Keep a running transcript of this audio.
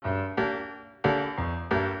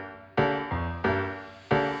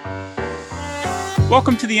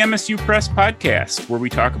Welcome to the MSU Press Podcast, where we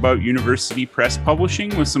talk about university press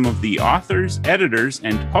publishing with some of the authors, editors,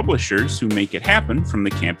 and publishers who make it happen from the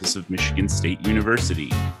campus of Michigan State University.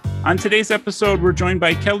 On today's episode, we're joined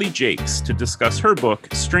by Kelly Jakes to discuss her book,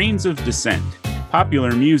 Strains of Dissent,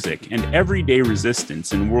 Popular Music and Everyday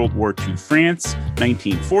Resistance in World War II France,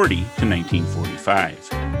 1940 to 1945.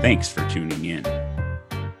 Thanks for tuning in.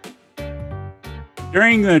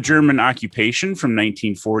 During the German occupation from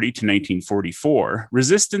 1940 to 1944,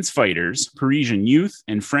 resistance fighters, Parisian youth,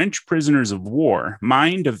 and French prisoners of war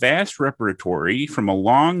mined a vast repertory from a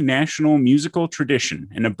long national musical tradition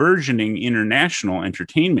and a burgeoning international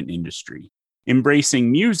entertainment industry, embracing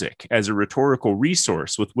music as a rhetorical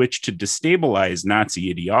resource with which to destabilize Nazi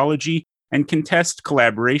ideology and contest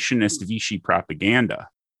collaborationist Vichy propaganda.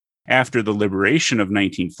 After the liberation of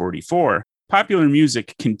 1944, popular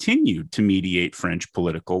music continued to mediate French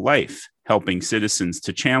political life, helping citizens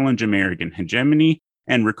to challenge American hegemony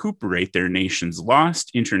and recuperate their nation's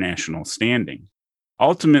lost international standing.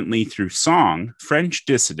 Ultimately, through song, French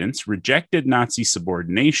dissidents rejected Nazi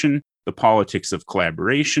subordination, the politics of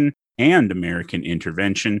collaboration, and American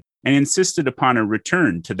intervention, and insisted upon a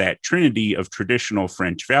return to that trinity of traditional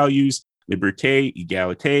French values, liberté,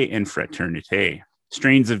 égalité, and fraternité.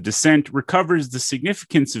 Strains of Dissent recovers the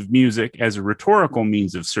significance of music as a rhetorical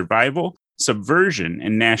means of survival, subversion,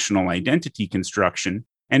 and national identity construction,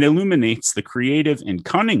 and illuminates the creative and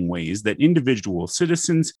cunning ways that individual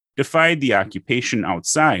citizens defied the occupation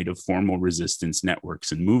outside of formal resistance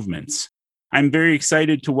networks and movements. I'm very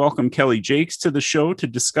excited to welcome Kelly Jakes to the show to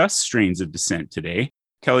discuss Strains of Dissent today.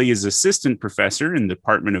 Kelly is assistant professor in the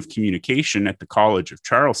Department of Communication at the College of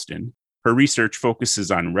Charleston. Her research focuses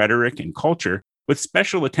on rhetoric and culture, with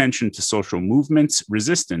special attention to social movements,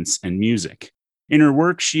 resistance, and music. In her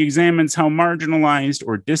work, she examines how marginalized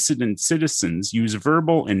or dissident citizens use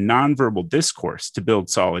verbal and nonverbal discourse to build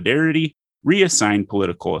solidarity, reassign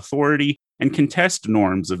political authority, and contest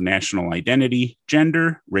norms of national identity,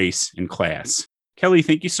 gender, race, and class. Kelly,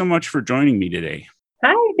 thank you so much for joining me today.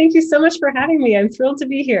 Hi, thank you so much for having me. I'm thrilled to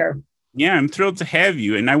be here. Yeah, I'm thrilled to have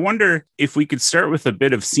you. And I wonder if we could start with a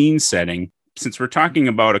bit of scene setting. Since we're talking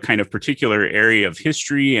about a kind of particular area of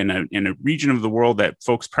history and a region of the world that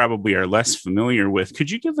folks probably are less familiar with,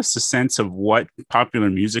 could you give us a sense of what popular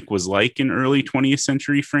music was like in early 20th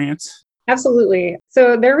century France? Absolutely.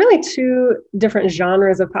 So there are really two different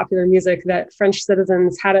genres of popular music that French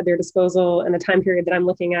citizens had at their disposal in the time period that I'm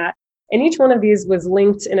looking at. And each one of these was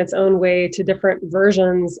linked in its own way to different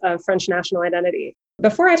versions of French national identity.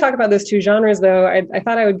 Before I talk about those two genres, though, I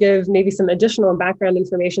thought I would give maybe some additional background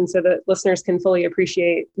information so that listeners can fully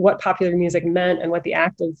appreciate what popular music meant and what the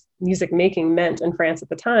act of music making meant in France at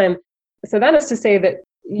the time. So that is to say that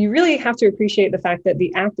you really have to appreciate the fact that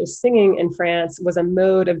the act of singing in France was a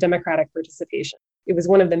mode of democratic participation. It was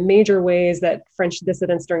one of the major ways that French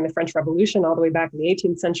dissidents during the French Revolution, all the way back in the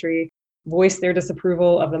 18th century, voiced their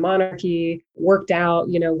disapproval of the monarchy, worked out,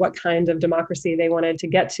 what kind of democracy they wanted to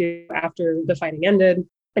get to after the fighting ended.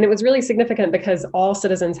 And it was really significant because all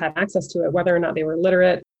citizens had access to it, whether or not they were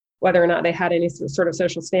literate, whether or not they had any sort of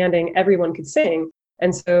social standing, everyone could sing.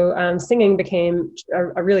 And so singing became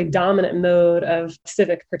a really dominant mode of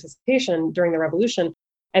civic participation during the revolution.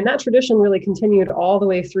 And that tradition really continued all the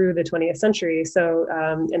way through the 20th century. So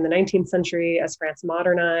in the 19th century, as France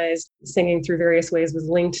modernized, singing through various ways was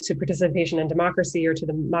linked to participation in democracy or to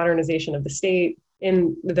the modernization of the state.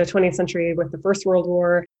 In the 20th century, with the First World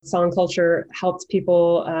War, song culture helped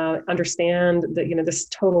people understand that, this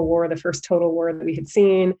total war, the first total war that we had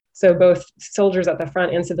seen. So both soldiers at the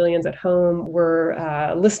front and civilians at home were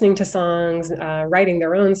listening to songs, writing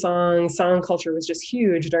their own songs. Song culture was just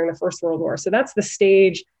huge during the First World War. So that's the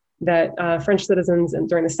stage that French citizens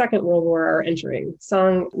during the Second World War are entering.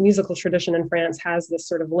 Song musical tradition in France has this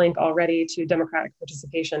sort of link already to democratic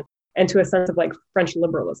participation and to a sense of like French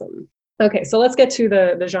liberalism. Okay, so let's get to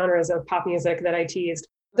the genres of pop music that I teased.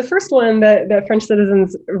 The first one that French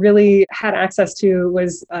citizens really had access to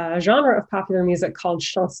was a genre of popular music called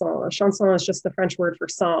chanson. Chanson is just the French word for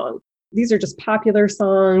song. These are just popular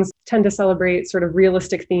songs, tend to celebrate sort of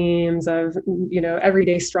realistic themes of,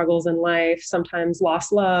 everyday struggles in life, sometimes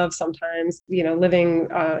lost love, sometimes, living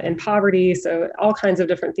in poverty. So all kinds of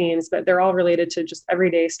different themes, but they're all related to just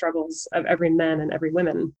everyday struggles of every man and every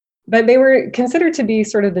woman. But they were considered to be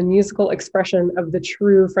sort of the musical expression of the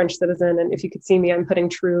true French citizen. And if you could see me, I'm putting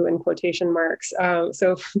true in quotation marks.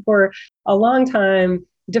 So for a long time,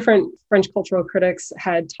 different French cultural critics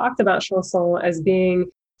had talked about chanson as being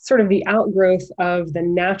sort of the outgrowth of the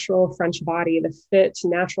natural French body, the fit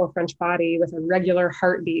natural French body with a regular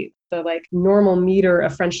heartbeat. The like normal meter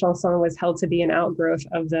of French chanson was held to be an outgrowth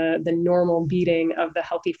of the normal beating of the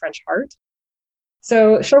healthy French heart.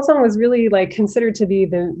 So chanson was really like considered to be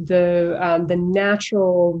the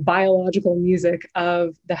natural biological music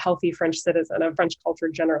of the healthy French citizen, of French culture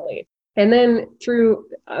generally. And then through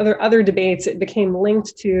other debates, it became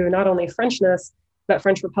linked to not only Frenchness, but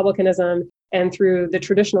French republicanism, and through the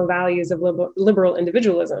traditional values of liberal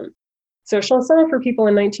individualism. So chanson for people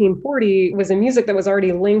in 1940 was a music that was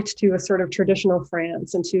already linked to a sort of traditional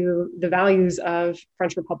France and to the values of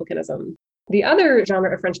French republicanism. The other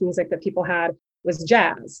genre of French music that people had was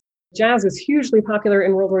jazz. Jazz was hugely popular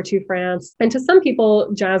in World War II France. And to some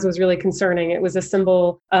people, jazz was really concerning. It was a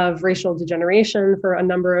symbol of racial degeneration for a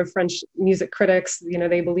number of French music critics. You know,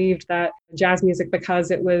 they believed that jazz music, because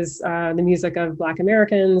it was the music of Black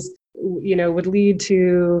Americans, you know, would lead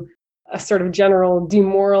to a sort of general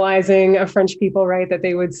demoralizing of French people, right? That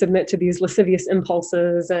they would submit to these lascivious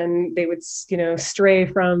impulses and they would, you know, stray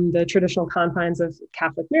from the traditional confines of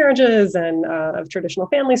Catholic marriages and of traditional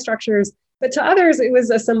family structures. But to others, it was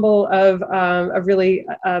a symbol of a really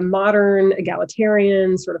modern,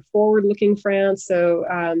 egalitarian, sort of forward-looking France. So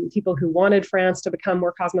people who wanted France to become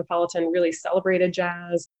more cosmopolitan really celebrated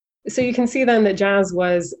jazz. So you can see then that jazz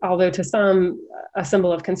was, although to some a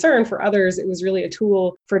symbol of concern, for others, it was really a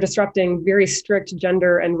tool for disrupting very strict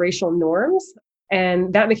gender and racial norms.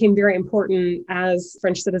 And that became very important as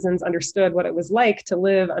French citizens understood what it was like to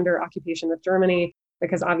live under occupation with Germany,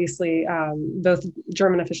 because obviously both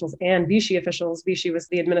German officials and Vichy officials, Vichy was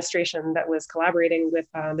the administration that was collaborating with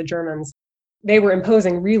the Germans, they were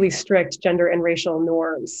imposing really strict gender and racial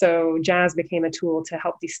norms. So jazz became a tool to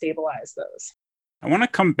help destabilize those. I want to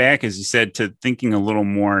come back, as you said, to thinking a little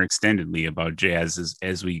more extendedly about jazz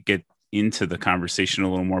as we get into the conversation a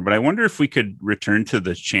little more. But I wonder if we could return to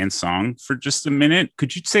the chanson for just a minute.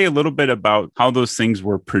 Could you say a little bit about how those things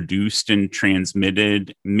were produced and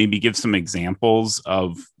transmitted? Maybe give some examples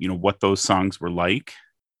of, you know, what those songs were like?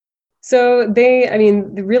 So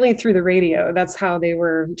really through the radio, that's how they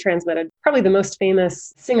were transmitted. Probably the most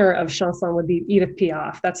famous singer of chanson would be Edith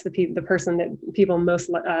Piaf. That's the person that people most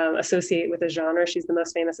associate with the genre. She's the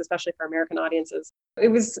most famous, especially for American audiences. It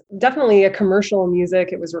was definitely a commercial music.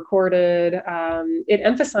 It was recorded. It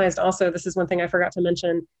emphasized also, this is one thing I forgot to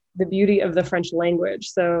mention, the beauty of the French language.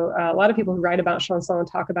 So a lot of people who write about chanson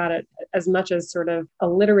talk about it as much as sort of a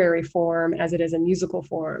literary form as it is a musical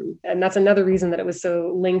form. And that's another reason that it was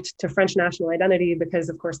so linked to French national identity, because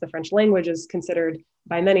of course the French language is considered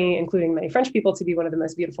by many, including many French people, to be one of the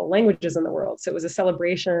most beautiful languages in the world. So it was a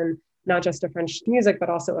celebration, not just of French music, but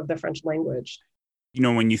also of the French language. You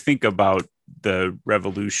know, when you think about the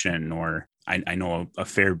revolution, or I know a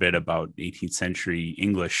fair bit about 18th century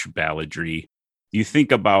English balladry, you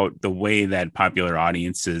think about the way that popular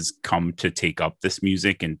audiences come to take up this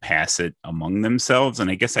music and pass it among themselves.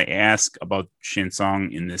 And I guess I ask about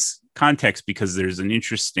chanson in this context because there's an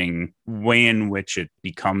interesting way in which it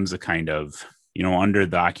becomes a kind of, you know, under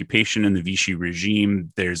the occupation and the Vichy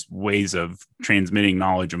regime, there's ways of transmitting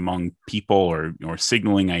knowledge among people or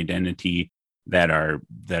signaling identity that are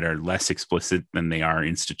less explicit than they are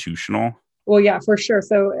institutional. Well, yeah, for sure.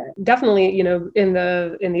 So definitely, you know, in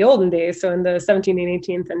the olden days, so in the 17th and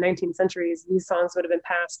 18th and 19th centuries, these songs would have been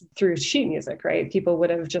passed through sheet music, right? People would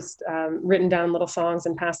have just written down little songs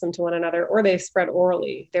and passed them to one another, or they spread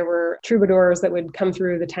orally. There were troubadours that would come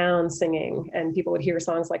through the town singing, and people would hear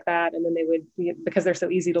songs like that. And then they would, because they're so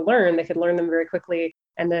easy to learn, they could learn them very quickly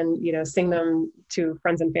and then, you know, sing them to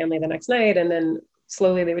friends and family the next night. And then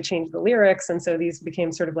slowly they would change the lyrics. And so these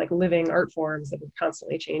became sort of like living art forms that were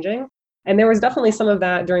constantly changing. And there was definitely some of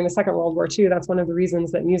that during the Second World War too. That's one of the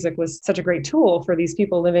reasons that music was such a great tool for these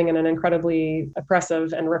people living in an incredibly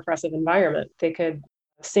oppressive and repressive environment. They could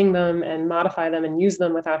sing them and modify them and use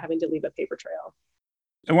them without having to leave a paper trail.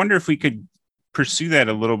 I wonder if we could pursue that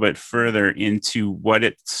a little bit further into what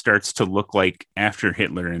it starts to look like after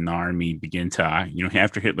Hitler and the army begin to, you know,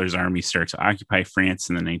 after Hitler's army starts to occupy France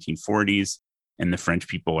in the 1940s. And the French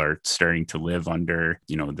people are starting to live under,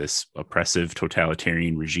 you know, this oppressive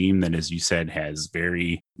totalitarian regime that, as you said, has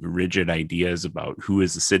very rigid ideas about who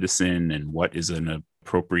is a citizen and what is an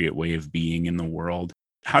appropriate way of being in the world.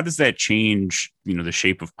 How does that change, you know, the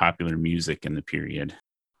shape of popular music in the period?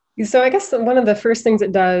 So I guess one of the first things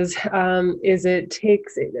it does is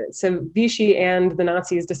so Vichy and the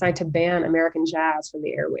Nazis decide to ban American jazz from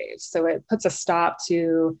the airwaves. So it puts a stop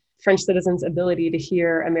to French citizens' ability to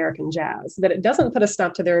hear American jazz, but it doesn't put a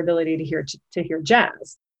stop to their ability to hear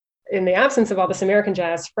jazz. In the absence of all this American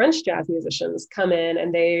jazz, French jazz musicians come in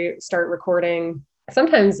and they start recording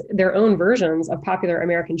sometimes their own versions of popular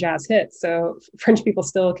American jazz hits. So French people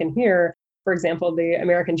still can hear For example, the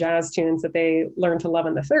American jazz tunes that they learned to love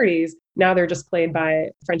in the 30s, now they're just played by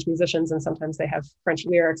French musicians, and sometimes they have French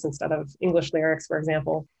lyrics instead of English lyrics, for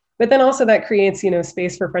example. But then also that creates,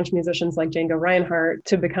 space for French musicians like Django Reinhardt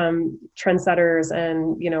to become trendsetters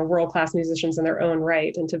and, world-class musicians in their own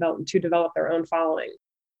right and to develop their own following.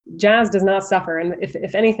 Jazz does not suffer. And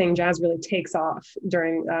if anything, jazz really takes off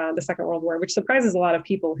during the Second World War, which surprises a lot of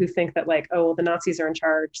people who think that the Nazis are in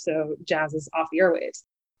charge, so jazz is off the airwaves.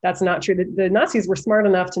 That's not true. The Nazis were smart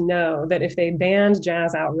enough to know that if they banned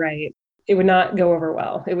jazz outright, it would not go over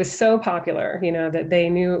well. It was so popular, that they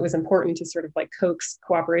knew it was important to sort of coax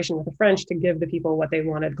cooperation with the French to give the people what they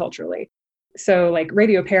wanted culturally. So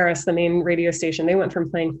Radio Paris, the main radio station, they went from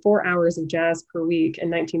playing 4 hours of jazz per week in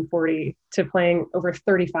 1940 to playing over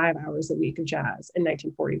 35 hours a week of jazz in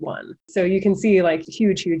 1941. So you can see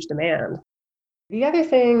huge, huge demand. The other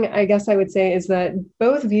thing I guess I would say is that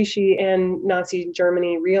both Vichy and Nazi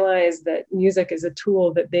Germany realized that music is a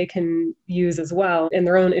tool that they can use as well in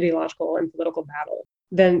their own ideological and political battle.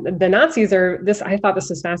 Then the Nazis I thought this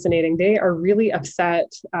was fascinating. They are really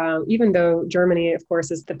upset, even though Germany, of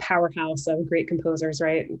course, is the powerhouse of great composers,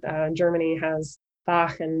 right? Germany has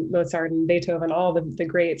Bach and Mozart and Beethoven, all the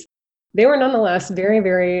greats. They were nonetheless very,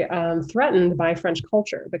 very threatened by French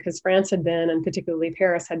culture because France had been, and particularly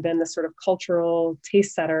Paris, had been this sort of cultural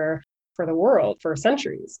taste setter for the world for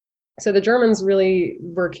centuries. So the Germans really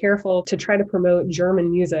were careful to try to promote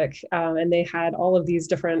German music, and they had all of these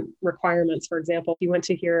different requirements. For example, if you went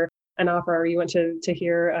to hear an opera or you went to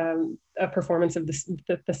hear a performance of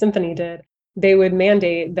the symphony did, they would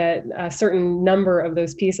mandate that a certain number of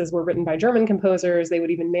those pieces were written by German composers. They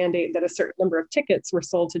would even mandate that a certain number of tickets were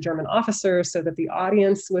sold to German officers so that the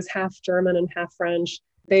audience was half German and half French.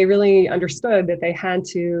 They really understood that they had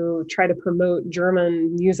to try to promote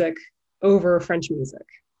German music over French music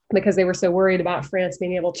because they were so worried about France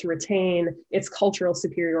being able to retain its cultural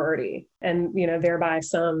superiority and, thereby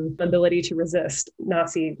some ability to resist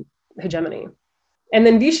Nazi hegemony. And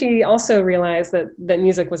then Vichy also realized that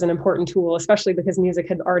music was an important tool, especially because music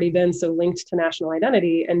had already been so linked to national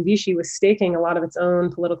identity. And Vichy was staking a lot of its own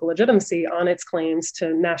political legitimacy on its claims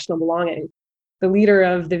to national belonging. The leader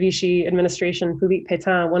of the Vichy administration, Philippe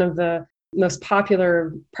Pétain, one of the most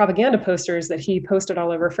popular propaganda posters that he posted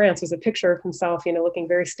all over France was a picture of himself, looking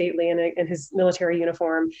very stately in his military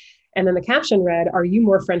uniform. And then the caption read, "Are you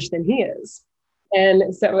more French than he is?"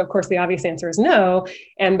 And so, of course, the obvious answer is no.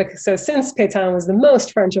 And so since Pétain was the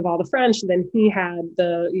most French of all the French, then he had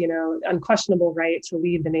the, unquestionable right to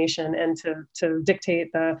lead the nation and to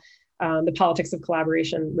dictate the politics of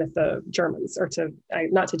collaboration with the Germans, or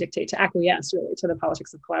not to dictate, to acquiesce really to the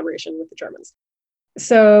politics of collaboration with the Germans.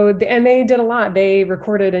 So, and they did a lot. They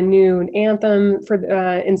recorded a new anthem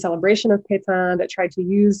in celebration of Pétain that tried to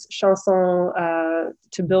use chanson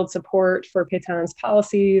to build support for Pétain's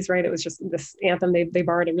policies, right? It was just this anthem. They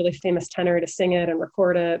borrowed a really famous tenor to sing it and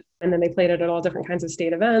record it. And then they played it at all different kinds of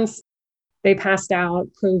state events. They passed out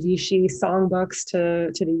pro-Vichy songbooks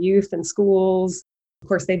to the youth in schools. Of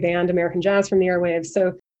course, they banned American jazz from the airwaves.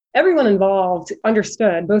 So everyone involved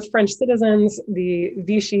understood, both French citizens, the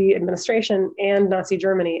Vichy administration, and Nazi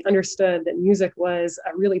Germany understood that music was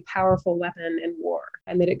a really powerful weapon in war,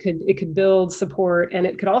 and that it could build support, and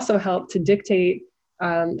it could also help to dictate,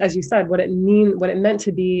 as you said, what it meant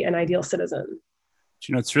to be an ideal citizen.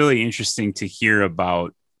 It's really interesting to hear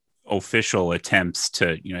about official attempts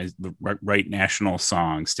to, write national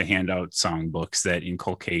songs, to hand out songbooks that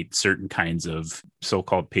inculcate certain kinds of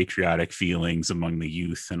so-called patriotic feelings among the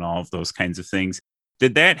youth and all of those kinds of things.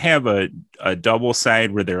 Did that have a double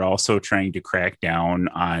side where they're also trying to crack down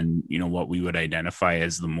on, what we would identify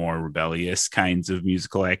as the more rebellious kinds of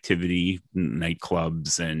musical activity,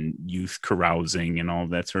 nightclubs and youth carousing and all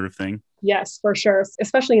of that sort of thing? Yes, for sure.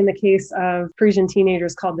 Especially in the case of Parisian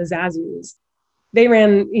teenagers called the Zazoos. They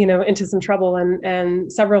ran, into some trouble,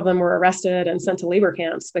 and several of them were arrested and sent to labor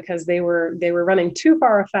camps because they were running too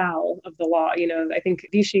far afoul of the law. I think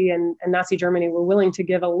Vichy and Nazi Germany were willing to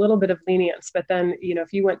give a little bit of lenience, but then,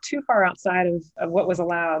 if you went too far outside of what was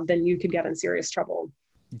allowed, then you could get in serious trouble.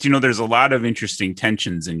 There's a lot of interesting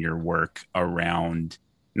tensions in your work around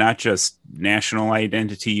not just national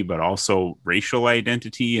identity, but also racial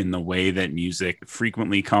identity, and the way that music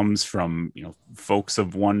frequently comes from, folks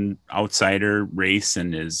of one outsider race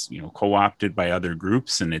and is, co-opted by other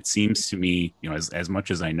groups. And it seems to me, as much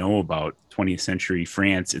as I know about 20th century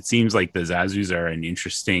France, it seems like the Zazoos are an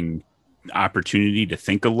interesting opportunity to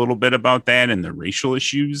think a little bit about that and the racial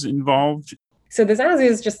issues involved. So the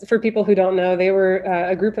Zazoos, just for people who don't know, they were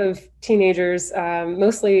a group of teenagers,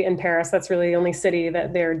 mostly in Paris. That's really the only city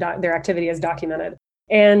that their activity is documented.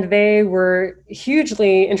 And they were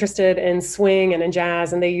hugely interested in swing and in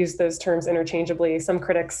jazz, and they used those terms interchangeably. Some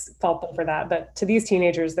critics fault them for that, but to these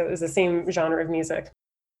teenagers, that was the same genre of music.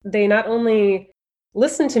 They not only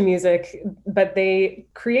listened to music, but they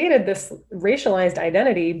created this racialized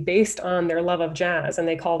identity based on their love of jazz, and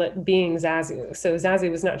they called it being Zazu. So Zazu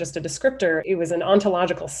was not just a descriptor, it was an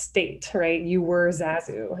ontological state, right? You were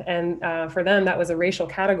Zazu. And for them, that was a racial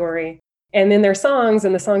category. And in their songs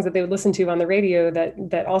and the songs that they would listen to on the radio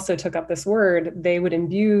that also took up this word, they would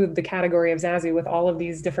imbue the category of Zazu with all of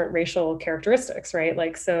these different racial characteristics, right?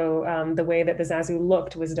 Like, so the way that the Zazu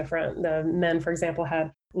looked was different. The men, for example,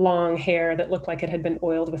 had long hair that looked like it had been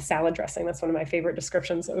oiled with salad dressing. That's one of my favorite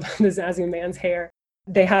descriptions of the Zazu man's hair.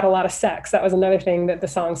 They had a lot of sex. That was another thing that the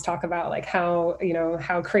songs talk about, like how,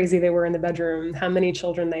 how crazy they were in the bedroom, how many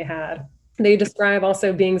children they had. They describe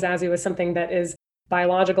also being Zazu as something that is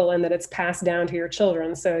biological and that it's passed down to your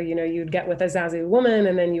children. So, you'd get with a Zazu woman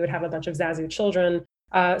and then you would have a bunch of Zazu children.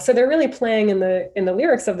 So they're really playing in the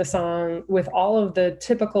lyrics of the song with all of the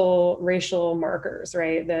typical racial markers,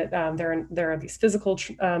 right? That there are these physical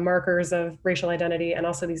markers of racial identity and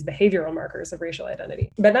also these behavioral markers of racial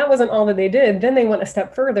identity. But that wasn't all that they did. Then they went a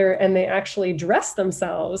step further and they actually dressed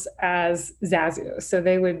themselves as Zazu. So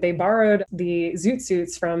they borrowed the zoot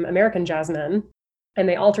suits from American jazzmen, and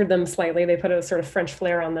they altered them slightly. They put a sort of French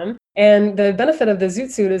flair on them. And the benefit of the zoot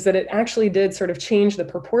suit is that it actually did sort of change the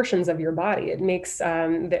proportions of your body. It makes,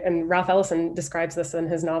 and Ralph Ellison describes this in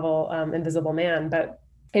his novel, Invisible Man, but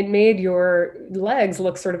it made your legs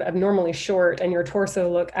look sort of abnormally short and your torso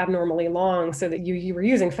look abnormally long, so that you were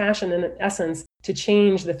using fashion in essence to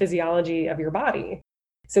change the physiology of your body.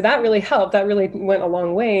 So that really helped. That really went a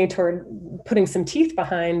long way toward putting some teeth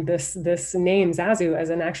behind this name Zazu as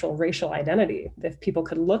an actual racial identity. If people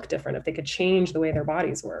could look different, if they could change the way their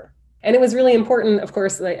bodies were. And it was really important, of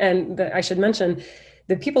course, I should mention,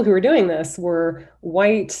 the people who were doing this were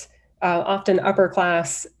white, often upper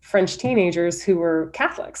class French teenagers who were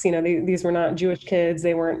Catholics. These were not Jewish kids.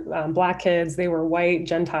 They weren't Black kids. They were white,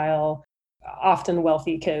 Gentile, often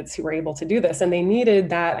wealthy kids who were able to do this, and they needed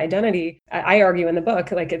that identity. I argue in the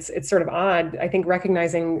book, like it's sort of odd. I think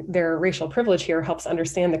recognizing their racial privilege here helps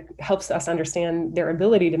us understand their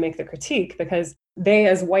ability to make the critique, because they,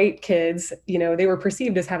 as white kids, they were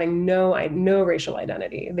perceived as having no racial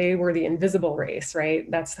identity. They were the invisible race, right?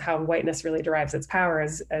 That's how whiteness really derives its power,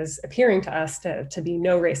 as appearing to us to be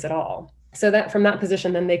no race at all. So that from that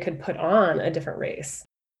position, then they could put on a different race.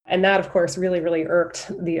 And that, of course, really, really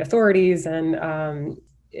irked the authorities. And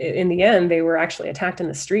in the end, they were actually attacked in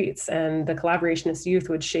the streets. And the collaborationist youth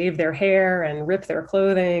would shave their hair and rip their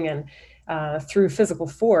clothing and through physical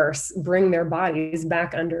force, bring their bodies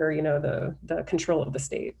back under, the control of the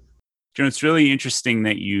state. Joan, it's really interesting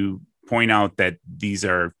that you point out that these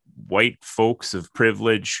are white folks of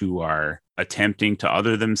privilege who are attempting to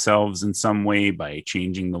other themselves in some way by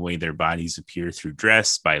changing the way their bodies appear through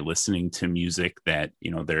dress, by listening to music that,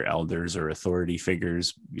 their elders or authority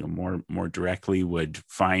figures, more directly would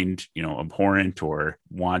find, abhorrent or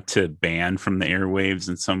want to ban from the airwaves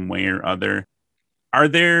in some way or other. Are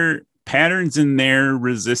there patterns in their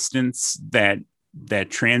resistance that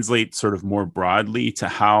translate sort of more broadly to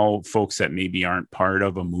how folks that maybe aren't part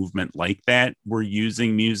of a movement like that were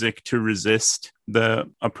using music to resist the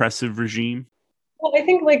oppressive regime? Well, I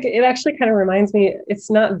think it actually kind of reminds me,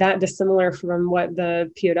 it's not that dissimilar from what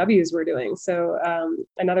the POWs were doing. So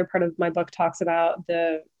another part of my book talks about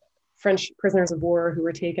the French prisoners of war who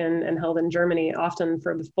were taken and held in Germany, often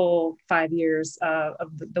for the full 5 years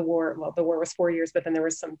of the war. Well, the war was 4 years, but then there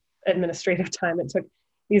was some administrative time it took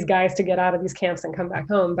these guys to get out of these camps and come back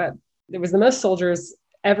home. But it was the most soldiers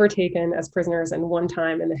ever taken as prisoners in one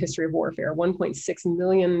time in the history of warfare. 1.6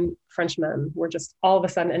 million Frenchmen were just all of a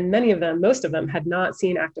sudden, and most of them had not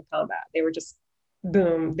seen active combat. They were just,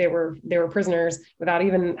 boom, they were prisoners without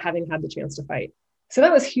even having had the chance to fight. So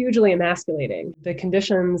that was hugely emasculating. The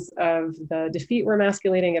conditions of the defeat were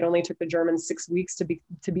emasculating. It only took the Germans 6 weeks to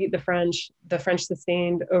beat the French. The French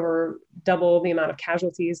sustained over double the amount of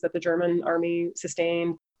casualties that the German army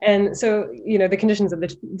sustained. And so, the conditions of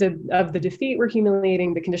the defeat were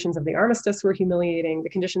humiliating. The conditions of the armistice were humiliating. The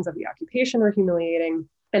conditions of the occupation were humiliating.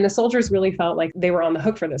 And the soldiers really felt like they were on the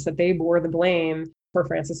hook for this, that they bore the blame for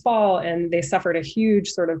France's fall, and they suffered a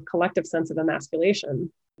huge sort of collective sense of emasculation.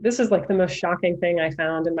 This is the most shocking thing I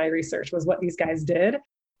found in my research, was what these guys did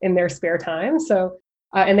in their spare time. So,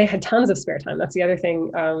 and they had tons of spare time. That's the other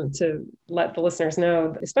thing to let the listeners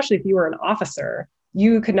know, especially if you were an officer,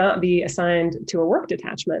 you could not be assigned to a work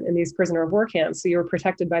detachment in these prisoner of war camps. So you were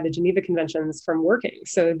protected by the Geneva Conventions from working.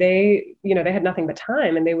 So they had nothing but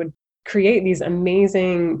time, and they would create these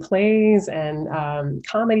amazing plays and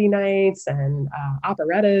comedy nights and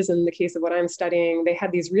operettas. In the case of what I'm studying, they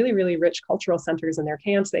had these really, really rich cultural centers in their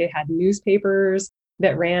camps. They had newspapers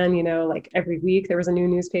that ran, like every week there was a new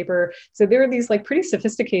newspaper. So there were these like pretty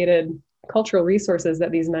sophisticated cultural resources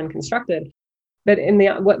that these men constructed. But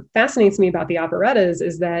what fascinates me about the operettas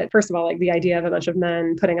is that, first of all, like the idea of a bunch of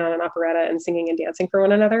men putting on an operetta and singing and dancing for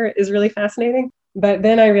one another is really fascinating. But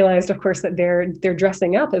then I realized, of course, that they're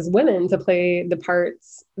dressing up as women to play the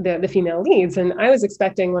parts, the female leads. And I was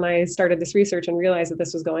expecting, when I started this research and realized that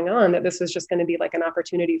this was going on, that this was just going to be like an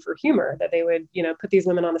opportunity for humor, that they would, put these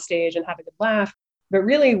women on the stage and have a good laugh. But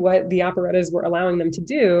really what the operettas were allowing them to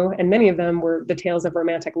do, and many of them were the tales of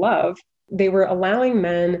romantic love, they were allowing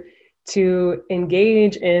men to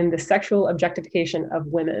engage in the sexual objectification of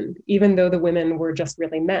women, even though the women were just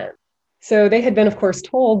really men. So they had been, of course,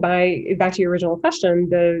 told back to your original question,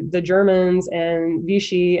 the Germans and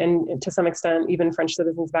Vichy, and to some extent, even French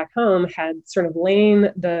citizens back home, had sort of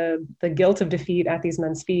lain the guilt of defeat at these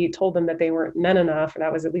men's feet, told them that they weren't men enough, or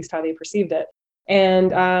that was at least how they perceived it.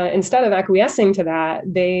 And instead of acquiescing to that,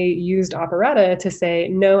 they used operetta to say,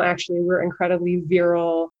 no, actually, we're incredibly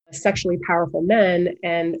virile, sexually powerful men.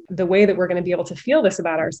 And the way that we're going to be able to feel this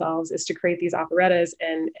about ourselves is to create these operettas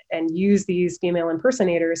and use these female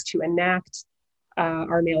impersonators to enact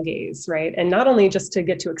our male gaze, right? And not only just to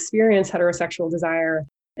get to experience heterosexual desire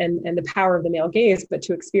and the power of the male gaze, but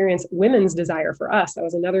to experience women's desire for us. That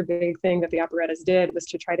was another big thing that the operettas did, was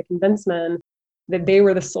to try to convince men that they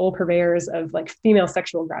were the sole purveyors of like female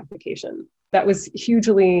sexual gratification. That was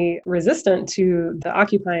hugely resistant to the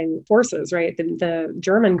occupying forces, right? The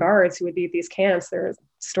German guards who would be at these camps, there's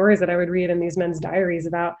stories that I would read in these men's diaries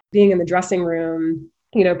about being in the dressing room,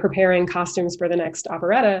 preparing costumes for the next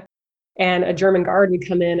operetta. And a German guard would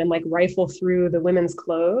come in and like rifle through the women's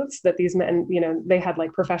clothes that these men, they had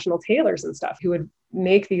like professional tailors and stuff who would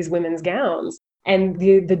make these women's gowns. And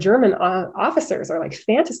the German officers are like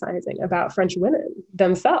fantasizing about French women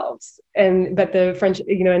themselves. But the French,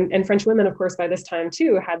 and French women, of course, by this time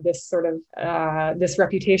too, had this sort of this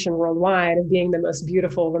reputation worldwide of being the most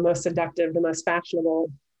beautiful, the most seductive, the most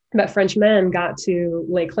fashionable. But French men got to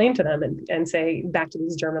lay claim to them and say back to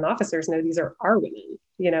these German officers, no, these are our women.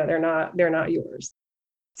 They're not yours.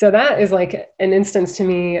 So that is like an instance to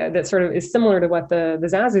me that sort of is similar to what the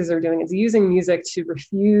Zazus are doing. It's using music to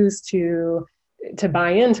refuse to buy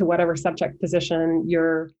into whatever subject position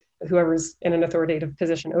whoever's in an authoritative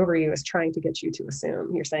position over you is trying to get you to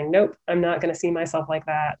assume. You're saying, nope, I'm not going to see myself like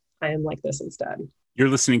that. I am like this instead. You're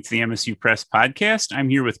listening to the MSU Press podcast. I'm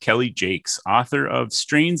here with Kelly Jakes, author of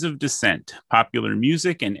Strains of Dissent, Popular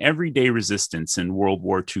Music and Everyday Resistance in World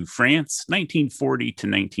War II France, 1940 to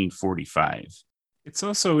 1945. It's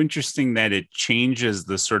also interesting that it changes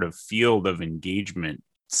the sort of field of engagement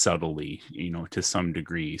subtly, to some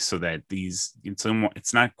degree, so that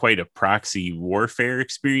it's not quite a proxy warfare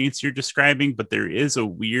experience you're describing, but there is a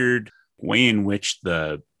weird way in which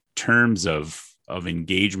the terms of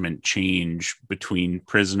engagement change between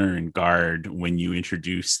prisoner and guard when you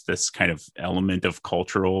introduce this kind of element of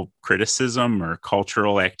cultural criticism or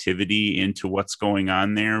cultural activity into what's going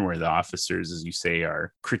on there, where the officers, as you say,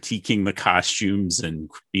 are critiquing the costumes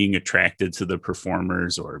and being attracted to the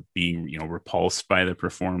performers or being, repulsed by the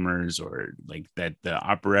performers, or like that the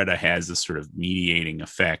operetta has this sort of mediating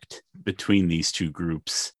effect between these two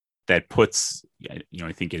groups that puts,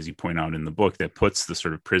 I think, as you point out in the book, that puts the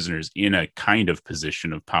sort of prisoners in a kind of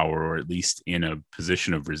position of power, or at least in a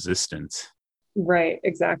position of resistance. Right,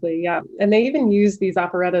 exactly. Yeah. And they even use these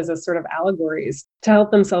operettas as sort of allegories to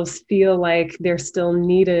help themselves feel like they're still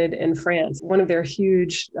needed in France. One of their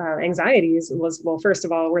huge anxieties was, well, first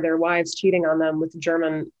of all, were their wives cheating on them with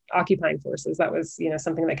German occupying forces? That was,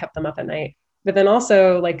 something that kept them up at night. But then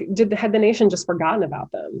also, like, had the nation just forgotten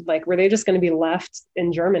about them? Like, were they just going to be left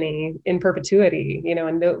in Germany in perpetuity?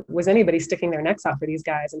 And was anybody sticking their necks out for these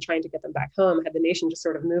guys and trying to get them back home? Had the nation just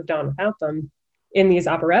sort of moved on without them? In these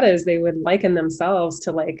operettas, they would liken themselves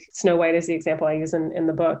to, like, Snow White is the example I use in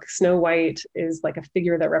the book. Snow White is like a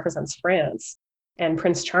figure that represents France, and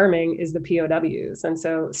Prince Charming is the POWs. And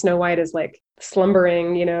so Snow White is like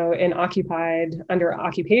slumbering, under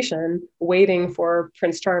occupation, waiting for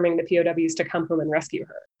Prince Charming, the POWs, to come home and rescue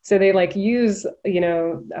her. So they like use,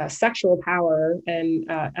 sexual power and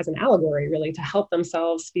as an allegory, really, to help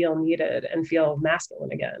themselves feel needed and feel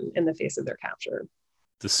masculine again in the face of their capture.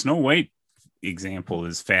 The Snow White example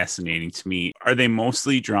is fascinating to me. Are they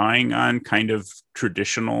mostly drawing on kind of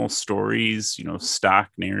traditional stories, stock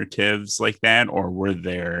narratives like that, or were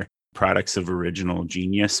there products of original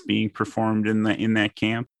genius being performed in that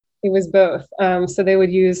camp? It was both. So they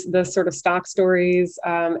would use the sort of stock stories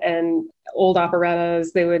and old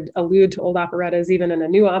operettas. They would allude to old operettas, even in a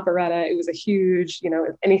new operetta. It was a huge,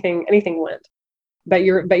 anything went. But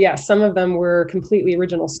yeah, some of them were completely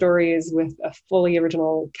original stories with a fully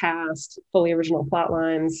original cast, fully original plot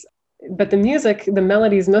lines. But the music, the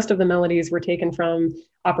melodies, most of the melodies were taken from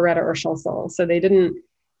operetta or chanson. So they didn't,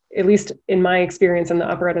 at least in my experience in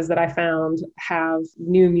the operettas that I found, have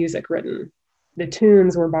new music written. The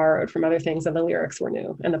tunes were borrowed from other things and the lyrics were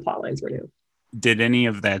new and the plot lines were new. Did any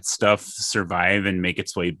of that stuff survive and make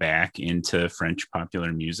its way back into French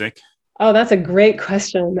popular music? Oh, that's a great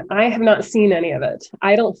question. I have not seen any of it.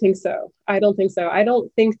 I don't think so. I don't think that,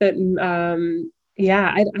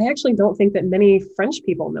 I actually don't think that many French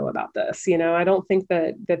people know about this. I don't think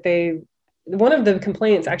that they, one of the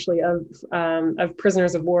complaints actually of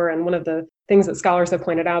prisoners of war, and one of the things that scholars have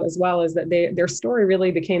pointed out as well, is that their story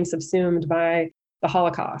really became subsumed by the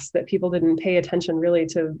Holocaust, that people didn't pay attention really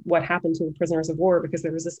to what happened to the prisoners of war because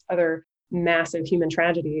there was this other massive human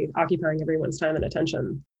tragedy occupying everyone's time and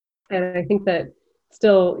attention. And I think that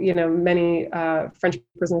still, many French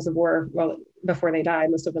prisoners of war, well, before they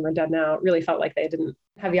died, most of them are dead now, really felt like they didn't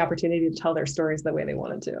have the opportunity to tell their stories the way they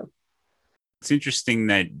wanted to. It's interesting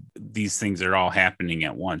that these things are all happening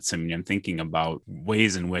at once. I mean, I'm thinking about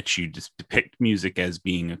ways in which you just depict music as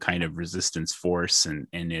being a kind of resistance force, and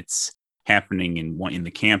it's happening in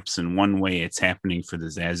the camps in one way, it's happening for the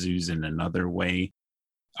Zazus in another way.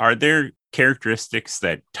 Are there characteristics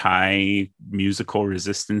that tie musical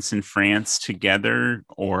resistance in France together,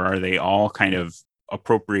 or are they all kind of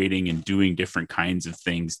appropriating and doing different kinds of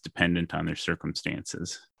things dependent on their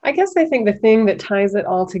circumstances? I guess I think the thing that ties it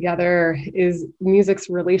all together is music's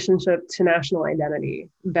relationship to national identity.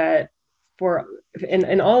 That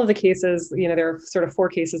in all of the cases, there are sort of four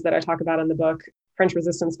cases that I talk about in the book: French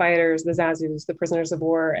resistance fighters, the Zazus, the prisoners of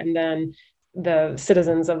war, and then the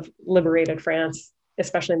citizens of liberated France,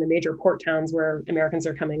 especially in the major port towns where Americans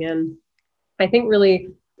are coming in. I think really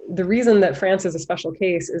the reason that France is a special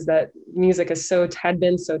case is that music had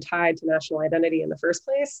been so tied to national identity in the first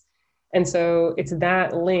place. And so it's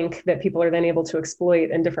that link that people are then able to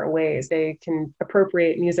exploit in different ways. They can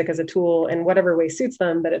appropriate music as a tool in whatever way suits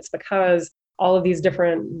them, but it's because all of these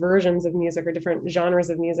different versions of music or different genres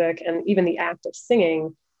of music, and even the act of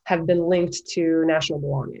singing, have been linked to national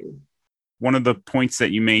belonging. One of the points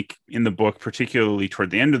that you make in the book, particularly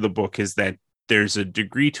toward the end of the book, is that there's a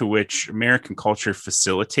degree to which American culture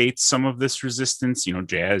facilitates some of this resistance.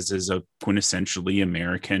 Jazz is a quintessentially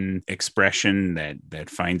American expression that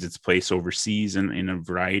finds its place overseas in a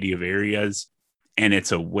variety of areas. And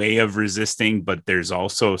it's a way of resisting, but there's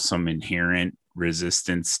also some inherent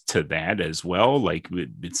resistance to that as well. Like we're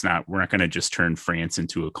not going to just turn France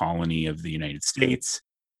into a colony of the United States.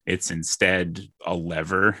 It's instead a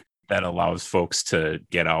lever that allows folks to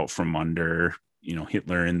get out from under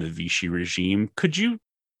Hitler and the Vichy regime. Could you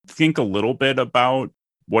think a little bit about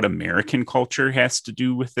what American culture has to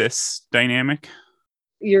do with this dynamic?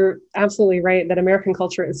 You're absolutely right that American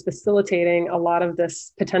culture is facilitating a lot of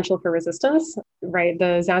this potential for resistance, right?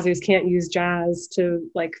 The Zazus can't use jazz to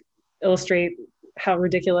illustrate how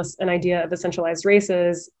ridiculous an idea of a centralized race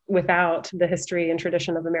is without the history and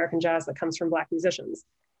tradition of American jazz that comes from Black musicians.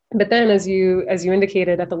 But then, as you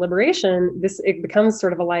indicated at the Liberation, it becomes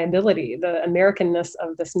sort of a liability, the Americanness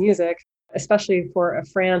of this music, especially for a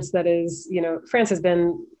France that is, France has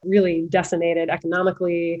been really decimated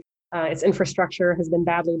economically. Its infrastructure has been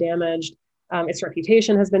badly damaged. Its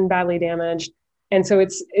reputation has been badly damaged. And so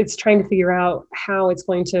it's trying to figure out how it's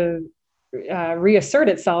going to reassert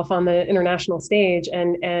itself on the international stage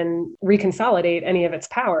and reconsolidate any of its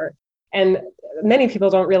power. And many people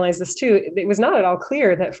don't realize this too. It was not at all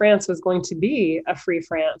clear that France was going to be a free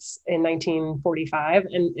France in 1945.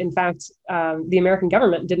 And in fact, the American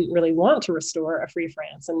government didn't really want to restore a free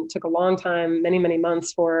France. And it took a long time, many, many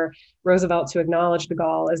months, for Roosevelt to acknowledge de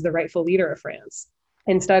Gaulle as the rightful leader of France.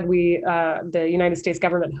 Instead, the United States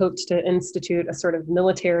government hoped to institute a sort of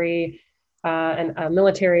military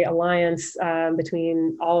alliance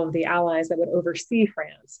between all of the allies that would oversee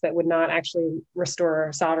France, that would not actually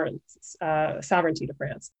restore sovereignty to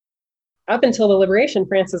France. Up until the Liberation,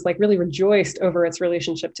 France is really rejoiced over its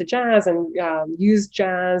relationship to jazz and used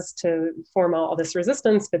jazz to form all this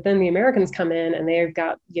resistance. But then the Americans come in and they've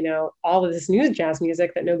got, all of this new jazz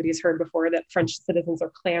music that nobody's heard before, that French citizens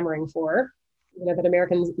are clamoring for, that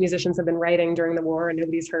American musicians have been writing during the war and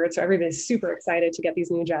nobody's heard. So everybody's super excited to get these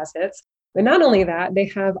new jazz hits. But not only that, they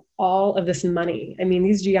have all of this money. I mean,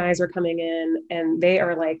 these GIs are coming in and they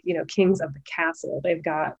are kings of the castle. They've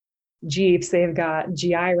got Jeeps, they've got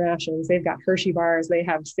GI rations, they've got Hershey bars, they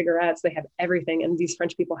have cigarettes, they have everything. And these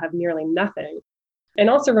French people have nearly nothing. And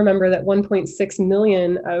also remember that 1.6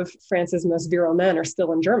 million of France's most virile men are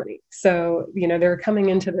still in Germany. So, they're coming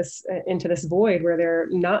into this void where there are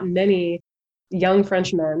not many young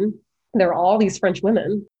French men. There are all these French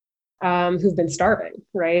women who've been starving,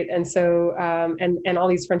 right? And so, and all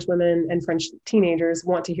these French women and French teenagers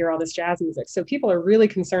want to hear all this jazz music. So people are really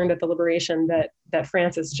concerned at the liberation that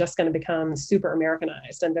France is just going to become super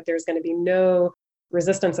Americanized, and that there's going to be no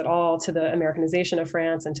resistance at all to the Americanization of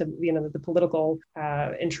France and to the political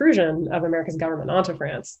intrusion of America's government onto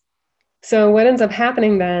France. So what ends up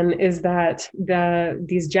happening then is that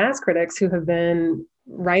these jazz critics who have been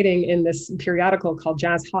writing in this periodical called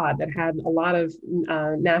Jazz Hot that had a lot of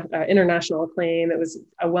international acclaim, it was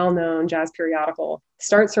a well-known jazz periodical,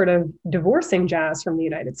 start sort of divorcing jazz from the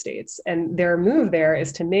United States. And their move there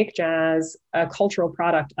is to make jazz a cultural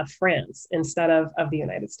product of France instead of the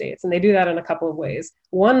United States. And they do that in a couple of ways.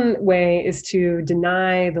 One way is to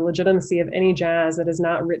deny the legitimacy of any jazz that is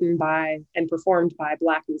not written by and performed by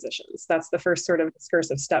Black musicians. That's the first sort of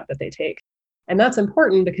discursive step that they take. And that's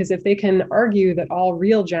important because if they can argue that all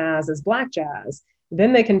real jazz is Black jazz,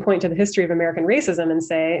 then they can point to the history of American racism and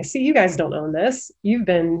say, see, you guys don't own this. You've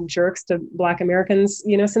been jerks to Black Americans,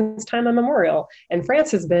 since time immemorial. And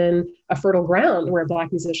France has been a fertile ground where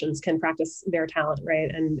Black musicians can practice their talent, right?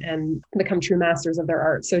 And become true masters of their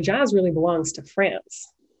art. So jazz really belongs to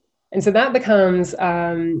France. And so that becomes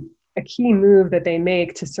a key move that they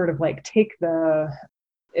make to sort of like take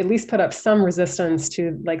at least put up some resistance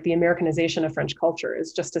to like the Americanization of French culture,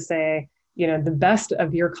 is just to say, the best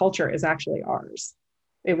of your culture is actually ours.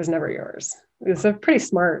 It was never yours. It's a pretty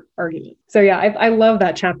smart argument. So yeah, I love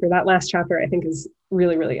that chapter. That last chapter, I think, is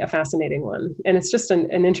really, really a fascinating one. And it's just an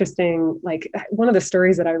interesting, like one of the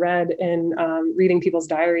stories that I read in reading people's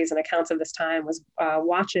diaries and accounts of this time was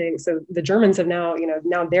watching. So the Germans have now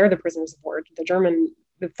they're the prisoners of war.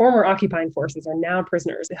 The former occupying forces are now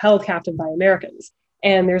prisoners held captive by Americans.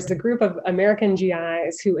 And there's a group of American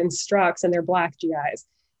GIs who instructs, and they're Black GIs,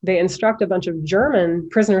 they instruct a bunch of German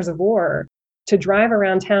prisoners of war to drive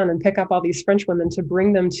around town and pick up all these French women to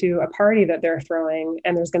bring them to a party that they're throwing.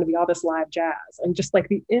 And there's going to be all this live jazz. And just like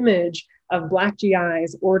the image of Black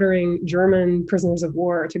GIs ordering German prisoners of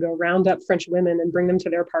war to go round up French women and bring them to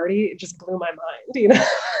their party, it just blew my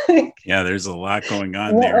mind, Yeah, there's a lot going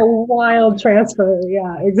on there. A wild transfer.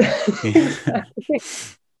 Yeah, exactly.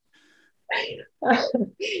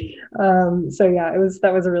 So yeah,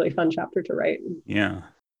 that was a really fun chapter to write. Yeah.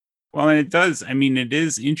 Well, and it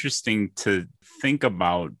is interesting to think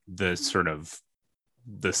about the sort of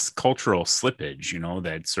this cultural slippage,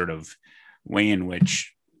 that sort of way in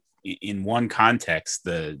which in one context,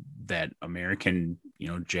 that American,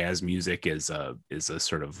 jazz music is a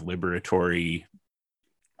sort of liberatory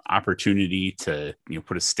opportunity to,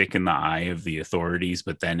 put a stick in the eye of the authorities,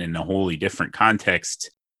 but then in a wholly different context,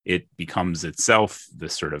 it becomes itself the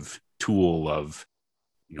sort of tool of,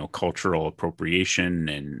 cultural appropriation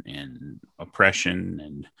and oppression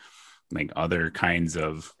and like other kinds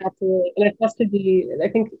of. Absolutely. And it has to be, I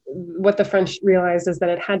think what the French realized is that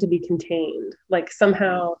it had to be contained. Like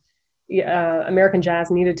somehow American jazz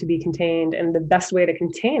needed to be contained. And the best way to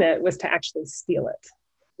contain it was to actually steal it,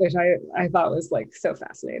 which I thought was like so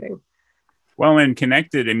fascinating. Well, and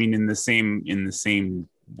connected, in the same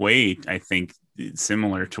way, I think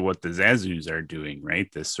similar to what the Zazus are doing, right?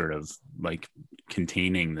 This sort of like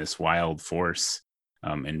containing this wild force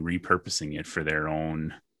and repurposing it for their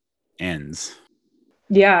own ends.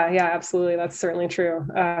 Yeah, absolutely. That's certainly true.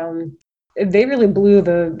 They really blew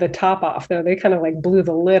the top off, though. They kind of like blew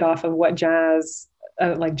the lid off of what jazz's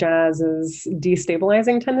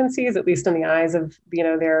destabilizing tendencies, at least in the eyes of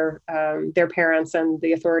their parents and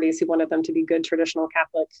the authorities who wanted them to be good traditional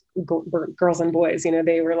Catholic girls and boys.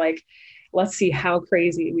 They were like, let's see how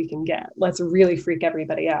crazy we can get. Let's really freak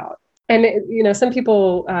everybody out. And some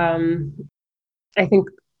people, I think,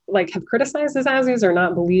 like have criticized the Zazus or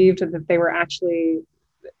not believed that they were actually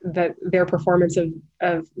that their performance of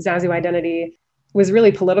Zazu identity was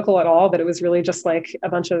really political at all. That it was really just like a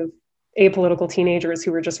bunch of apolitical teenagers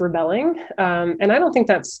who were just rebelling. And I don't think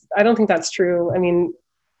that's true.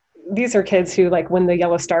 These are kids who, like, when the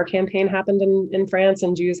Yellow Star campaign happened in France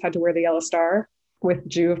and Jews had to wear the Yellow Star with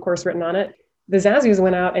Jew, of course, written on it, the Zazus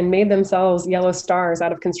went out and made themselves yellow stars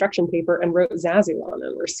out of construction paper and wrote Zazu on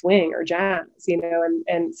them, or swing or jazz,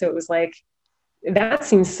 and so it was like, that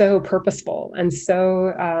seems so purposeful and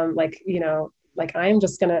so I'm going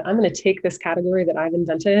to take this category that I've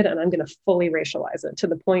invented and I'm going to fully racialize it to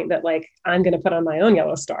the point that like I'm going to put on my own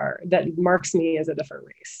yellow star that marks me as a different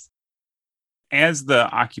race. As the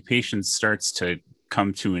occupation starts to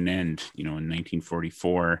come to an end, in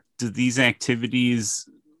 1944, do these activities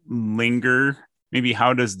linger? Maybe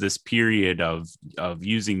how does this period of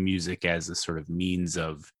using music as a sort of means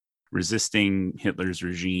of resisting Hitler's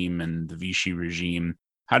regime and the Vichy regime,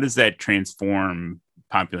 how does that transform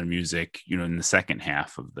popular music, in the second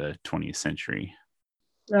half of the 20th century?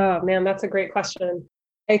 Oh man, that's a great question.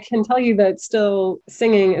 I can tell you that still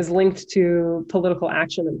singing is linked to political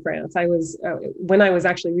action in France. When I was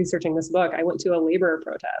actually researching this book, I went to a labor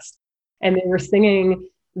protest and they were singing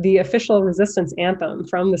the official resistance anthem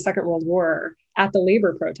from the Second World War at the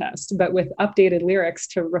labor protest, but with updated lyrics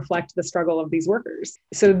to reflect the struggle of these workers.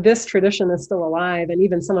 So this tradition is still alive. And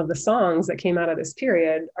even some of the songs that came out of this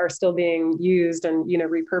period are still being used and,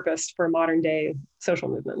 repurposed for modern day social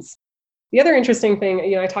movements. The other interesting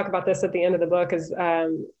thing, I talk about this at the end of the book, is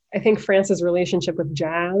I think France's relationship with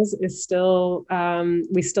jazz is still,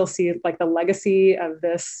 we still see like the legacy of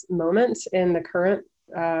this moment in the current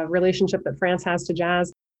relationship that France has to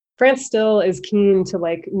jazz. France still is keen to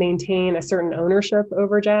like maintain a certain ownership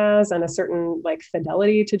over jazz and a certain like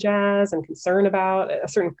fidelity to jazz and concern about a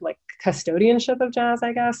certain like custodianship of jazz,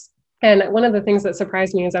 I guess. And one of the things that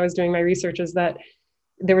surprised me as I was doing my research is that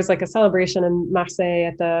there was like a celebration in Marseille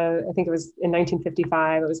I think it was in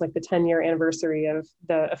 1955. It was like the 10-year anniversary of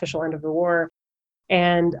the official end of the war.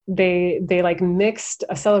 And they like mixed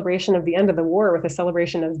a celebration of the end of the war with a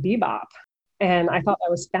celebration of bebop. And I thought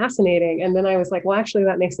that was fascinating. And then I was like, well, actually,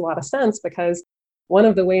 that makes a lot of sense because one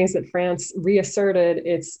of the ways that France reasserted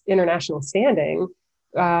its international standing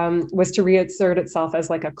was to reassert itself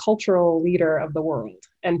as like a cultural leader of the world.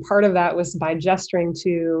 And part of that was by gesturing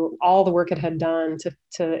to all the work it had done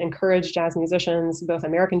to encourage jazz musicians, both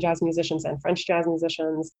American jazz musicians and French jazz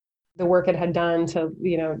musicians, the work it had done to,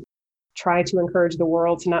 try to encourage the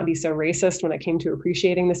world to not be so racist when it came to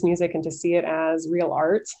appreciating this music and to see it as real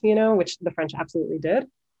art, which the French absolutely did.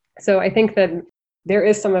 So I think that there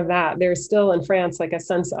is some of that. There's still in France like a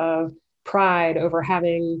sense of pride over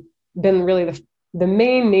having been really the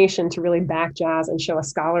main nation to really back jazz and show a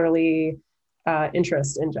scholarly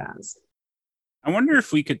interest in jazz. I wonder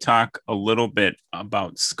if we could talk a little bit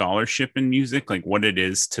about scholarship in music, like what it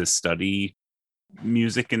is to study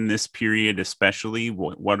music in this period, especially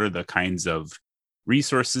what are the kinds of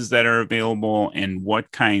resources that are available and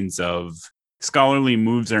what kinds of scholarly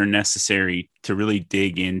moves are necessary to really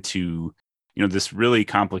dig into this really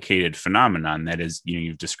complicated phenomenon that is,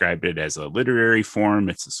 you've described it as a literary form,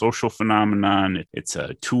 it's a social phenomenon, it's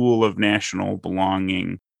a tool of national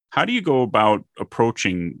belonging. How do you go about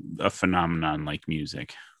approaching a phenomenon like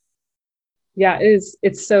music? Yeah,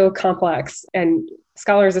 it's so complex, and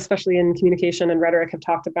scholars, especially in communication and rhetoric, have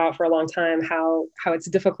talked about for a long time how it's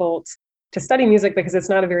difficult to study music because it's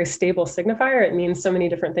not a very stable signifier. It means so many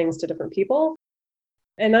different things to different people.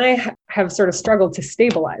 And I have sort of struggled to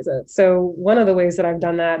stabilize it. So one of the ways that I've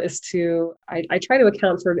done that is I try to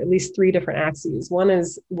account for at least three different axes. One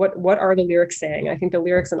is what are the lyrics saying? I think the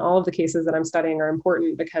lyrics in all of the cases that I'm studying are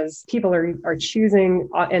important because people are choosing,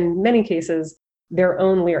 in many cases, their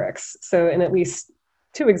own lyrics. So in at least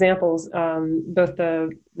two examples, both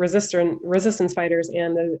the resistance fighters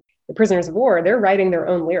and the prisoners of war, they're writing their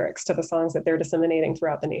own lyrics to the songs that they're disseminating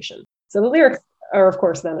throughout the nation. So the lyrics are, of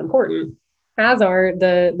course, then important, as are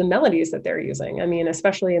the melodies that they're using. I mean,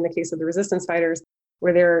 especially in the case of the resistance fighters,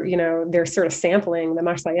 where they're sort of sampling the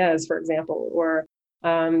Marseillaise, for example, or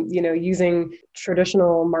using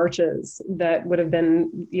traditional marches that would have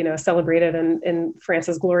been, celebrated in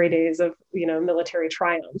France's glory days of, military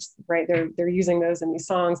triumphs, right? They're using those in these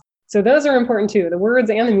songs. So those are important too. The words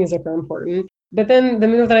and the music are important. But then the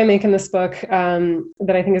move that I make in this book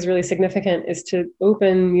that I think is really significant is to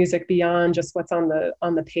open music beyond just what's on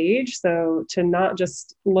the page. So to not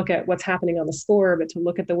just look at what's happening on the score, but to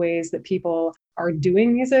look at the ways that people are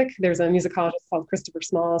doing music. There's a musicologist called Christopher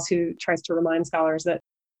Smalls who tries to remind scholars that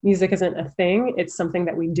music isn't a thing, it's something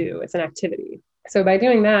that we do, it's an activity. So by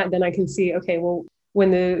doing that, then I can see, okay, well, when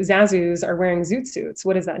the Zazus are wearing zoot suits,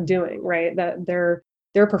 what is that doing, right? That their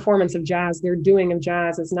performance of jazz, their doing of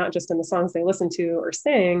jazz is not just in the songs they listen to or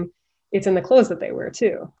sing, it's in the clothes that they wear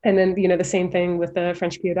too. And then, the same thing with the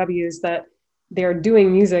French POWs, that they're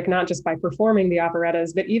doing music not just by performing the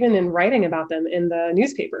operettas, but even in writing about them in the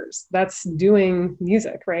newspapers. That's doing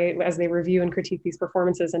music, right? As they review and critique these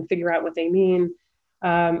performances and figure out what they mean.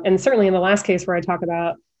 And certainly in the last case where I talk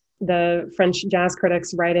about the French jazz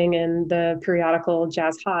critics writing in the periodical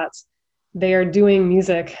Jazz Hot, they are doing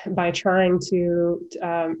music by trying to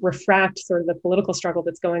refract sort of the political struggle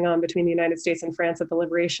that's going on between the United States and France at the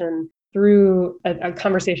liberation through a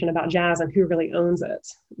conversation about jazz and who really owns it,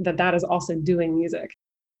 that is also doing music.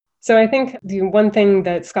 So I think the one thing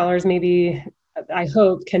that scholars maybe, I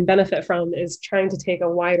hope, can benefit from is trying to take a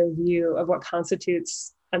wider view of what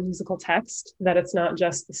constitutes a musical text, that it's not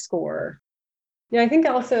just the score. Yeah, I think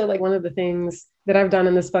also like one of the things that I've done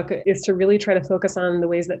in this book is to really try to focus on the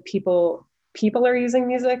ways that people are using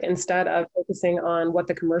music instead of focusing on what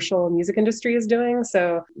the commercial music industry is doing.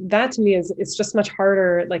 So that to me is, it's just much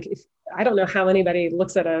harder. Like, if I don't know how anybody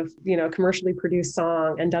looks at a, commercially produced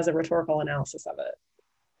song and does a rhetorical analysis of it.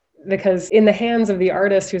 Because in the hands of the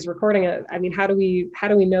artist who's recording it, I mean, how do we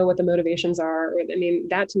know what the motivations are? I mean,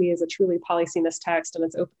 that to me is a truly polysemous text,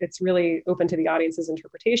 and it's really open to the audience's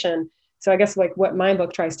interpretation. So I guess like what my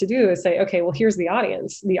book tries to do is say, okay, well, here's the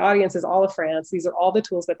audience. The audience is all of France. These are all the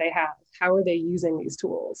tools that they have. How are they using these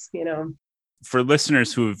tools? For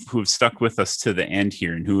listeners who've stuck with us to the end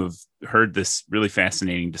here and who have heard this really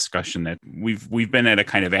fascinating discussion, that we've been at a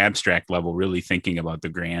kind of abstract level, really thinking about the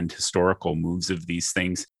grand historical moves of these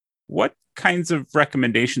things. What kinds of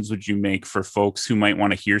recommendations would you make for folks who might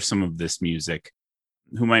want to hear some of this music,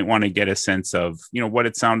 who might want to get a sense of, what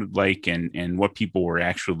it sounded like and what people were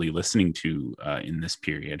actually listening to in this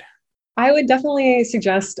period? I would definitely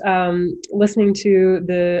suggest listening to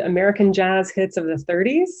the American jazz hits of the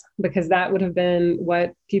 30s, because that would have been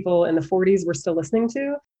what people in the 40s were still listening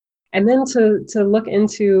to. And then to look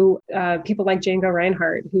into people like Django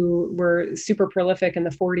Reinhardt, who were super prolific in the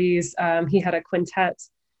 40s. He had a quintet.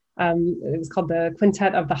 It was called the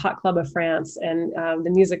Quintet of the Hot Club of France. And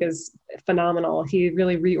the music is phenomenal. He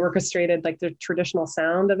really reorchestrated like the traditional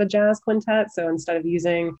sound of a jazz quintet. So instead of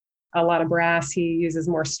using a lot of brass, he uses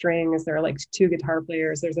more strings. There are like 2 guitar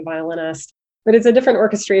players, there's a violinist, but it's a different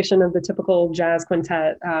orchestration of the typical jazz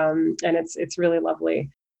quintet. And it's really lovely.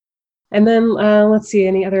 And then let's see,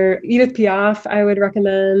 any other, Edith Piaf, I would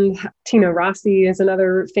recommend. Tino Rossi is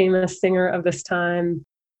another famous singer of this time.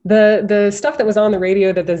 The stuff that was on the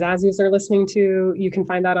radio that the Zazus are listening to, you can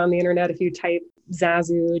find that on the internet. If you type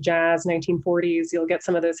Zazu, jazz, 1940s, you'll get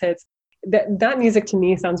some of those hits. That music to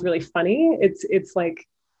me sounds really funny. It's like,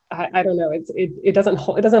 I don't know. It doesn't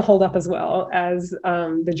hold up as well as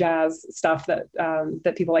the jazz stuff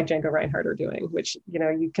that people like Django Reinhardt are doing, which,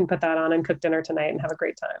 you can put that on and cook dinner tonight and have a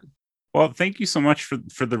great time. Well, thank you so much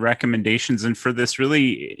for the recommendations and for this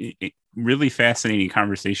really, really fascinating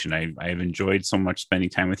conversation. I've enjoyed so much spending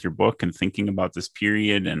time with your book and thinking about this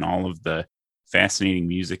period and all of the fascinating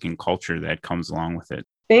music and culture that comes along with it.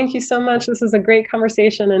 Thank you so much. This is a great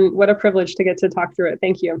conversation, and what a privilege to get to talk through it.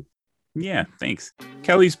 Thank you. Yeah, thanks.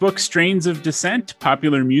 Kelly's book, Strains of Dissent,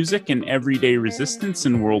 Popular Music and Everyday Resistance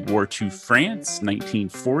in World War II France,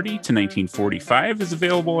 1940 to 1945, is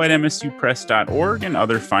available at msupress.org and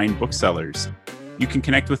other fine booksellers. You can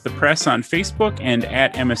connect with the press on Facebook and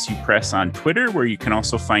at MSU Press on Twitter, where you can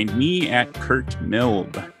also find me at Kurt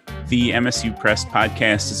Milb. The MSU Press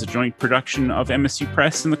podcast is a joint production of MSU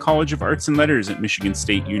Press and the College of Arts and Letters at Michigan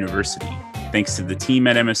State University. Thanks to the team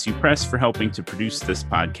at MSU Press for helping to produce this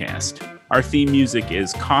podcast. Our theme music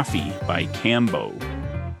is Coffee by Cambo.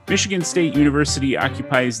 Michigan State University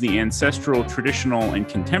occupies the ancestral, traditional, and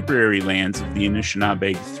contemporary lands of the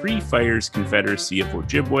Anishinaabe Three Fires Confederacy of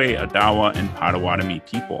Ojibwe, Odawa, and Potawatomi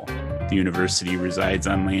people. The university resides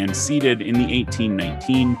on land ceded in the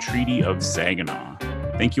 1819 Treaty of Saginaw.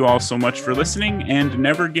 Thank you all so much for listening, and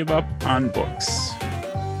never give up on books.